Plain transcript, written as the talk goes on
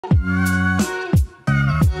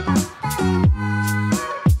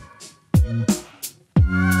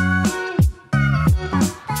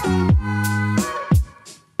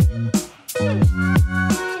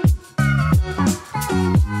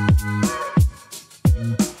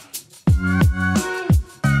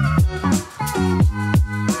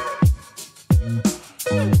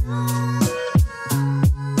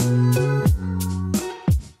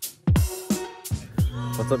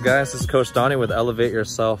up guys, this is Coach Donny with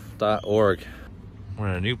elevateyourself.org. We're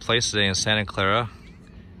in a new place today in Santa Clara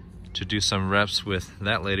to do some reps with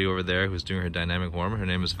that lady over there who's doing her dynamic warmer. Her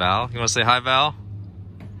name is Val. You want to say hi, Val?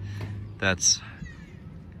 That's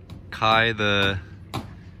Kai, the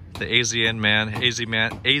Asian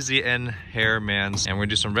hair man. And we're gonna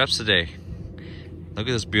do some reps today. Look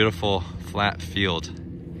at this beautiful flat field.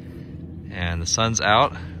 And the sun's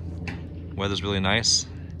out. Weather's really nice.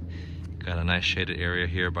 Got a nice shaded area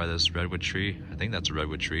here by this redwood tree. I think that's a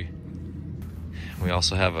redwood tree. We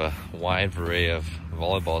also have a wide array of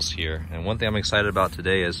volleyballs here. And one thing I'm excited about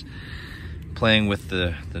today is playing with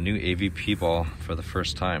the new AVP ball for the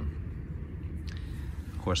first time.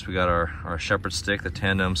 Of course, we got our shepherd stick, the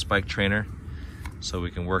tandem spike trainer, so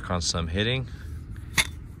we can work on some hitting.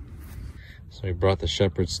 So we brought the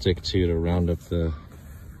shepherd stick to round up the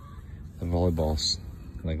volleyballs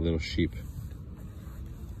like little sheep.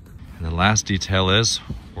 And the last detail is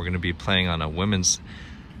we're going to be playing on a women's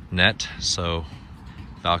net, so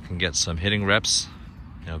Val can get some hitting reps.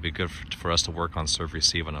 It'll be good for us to work on serve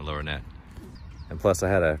receive on a lower net. And plus I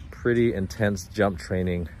had a pretty intense jump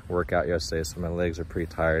training workout yesterday, so my legs are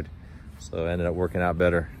pretty tired. So I ended up working out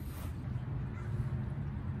better.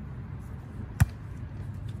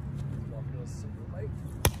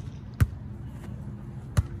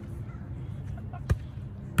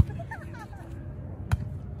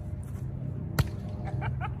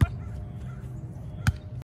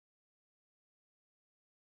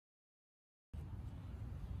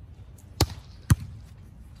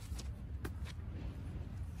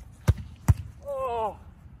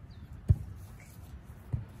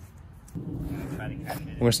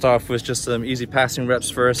 We're gonna start off with just some easy passing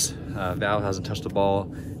reps first. Val hasn't touched the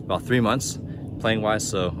ball about 3 months playing wise,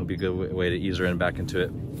 so it'll be a good way to ease her in back into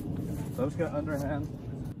it. So I'm just gonna underhand.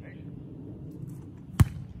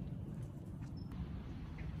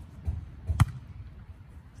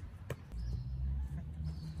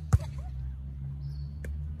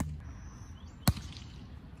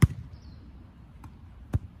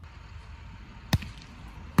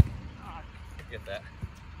 Get that.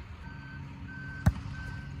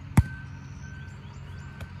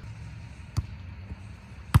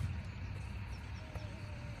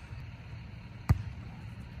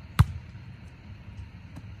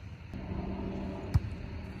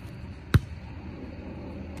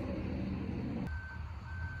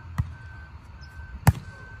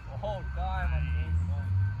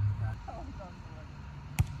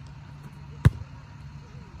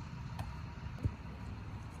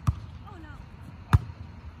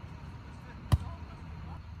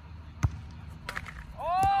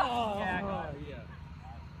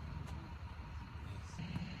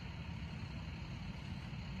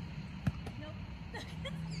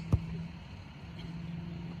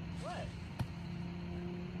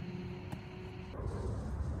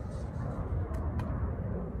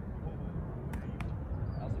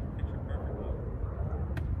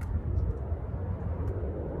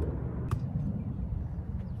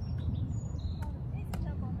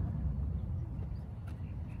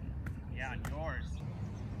 Yours.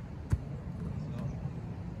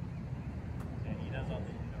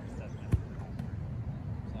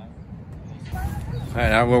 All right,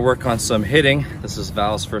 now we'll work on some hitting. This is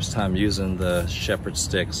Val's first time using the shepherd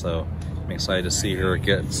stick, so I'm excited to see her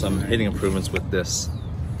get some hitting improvements with this.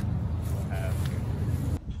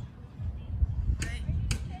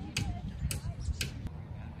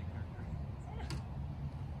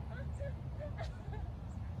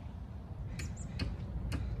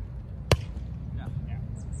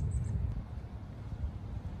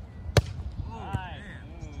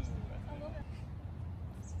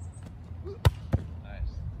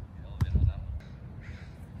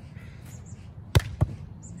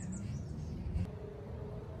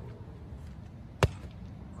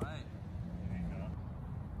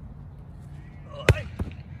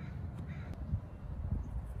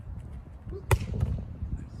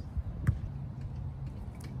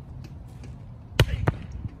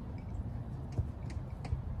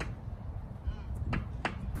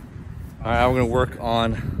 All right, we're gonna work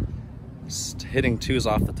on hitting twos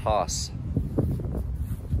off the toss.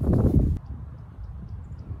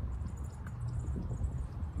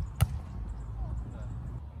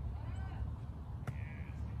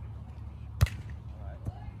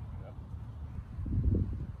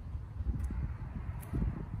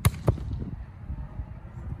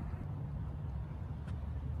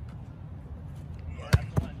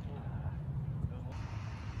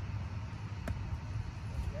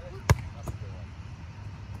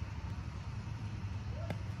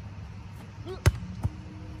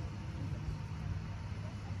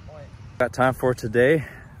 Got time for today.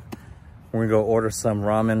 We're gonna go order some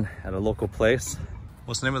ramen at a local place.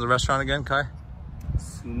 What's the name of the restaurant again, Kai?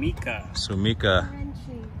 Sumika. Sumika.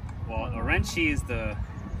 Well, Orenchi is the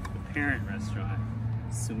parent restaurant.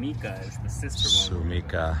 Sumika is the sister one.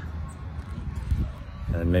 Sumika.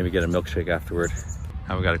 And maybe get a milkshake afterward.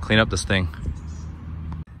 Now we gotta clean up this thing.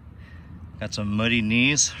 Got some muddy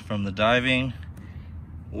knees from the diving,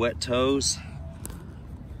 wet toes,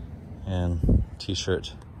 and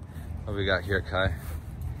t-shirt. What we got here, Kai?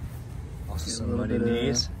 Also some muddy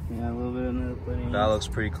knees. Yeah, a little bit of muddy. That looks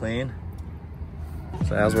pretty clean.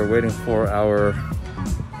 So as we're waiting for our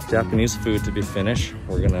Japanese food to be finished,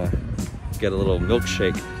 we're gonna get a little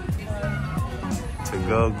milkshake. To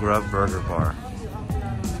go Grub Burger Bar.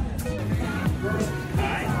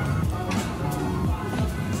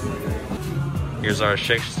 Here's our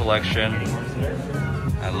shake selection.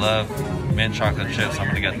 I love mint chocolate chips, I'm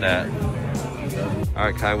gonna get that. All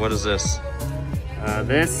right, Kai, what is this?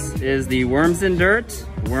 This is the worms in dirt.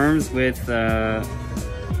 Worms with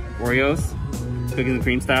Oreos, cookies and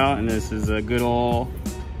cream style. And this is a good old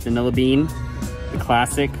vanilla bean, the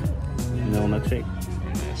classic vanilla milkshake.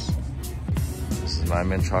 Nice. This is my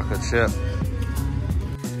mint chocolate chip.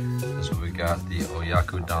 This is what we got, the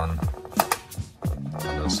Oyakudon.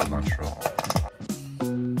 Hello, cilantro.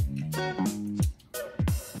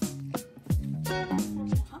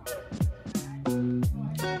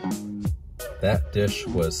 That dish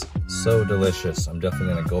was so delicious. I'm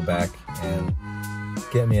definitely gonna go back and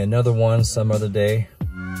get me another one some other day.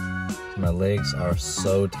 My legs are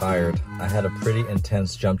so tired. I had a pretty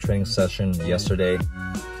intense jump training session yesterday,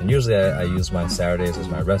 and usually I use my Saturdays as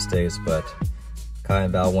my rest days, but Kai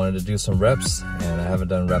and Val wanted to do some reps, and I haven't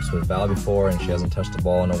done reps with Val before, and she hasn't touched the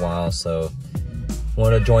ball in a while, so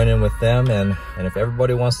wanted to join in with them, and if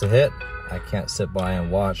everybody wants to hit, I can't sit by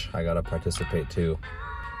and watch. I gotta participate too.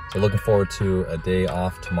 So looking forward to a day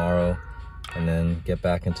off tomorrow and then get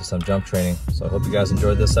back into some jump training. So I hope you guys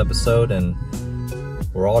enjoyed this episode, and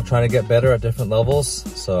we're all trying to get better at different levels.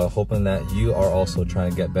 So hoping that you are also trying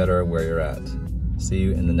to get better where you're at. See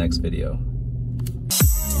you in the next video.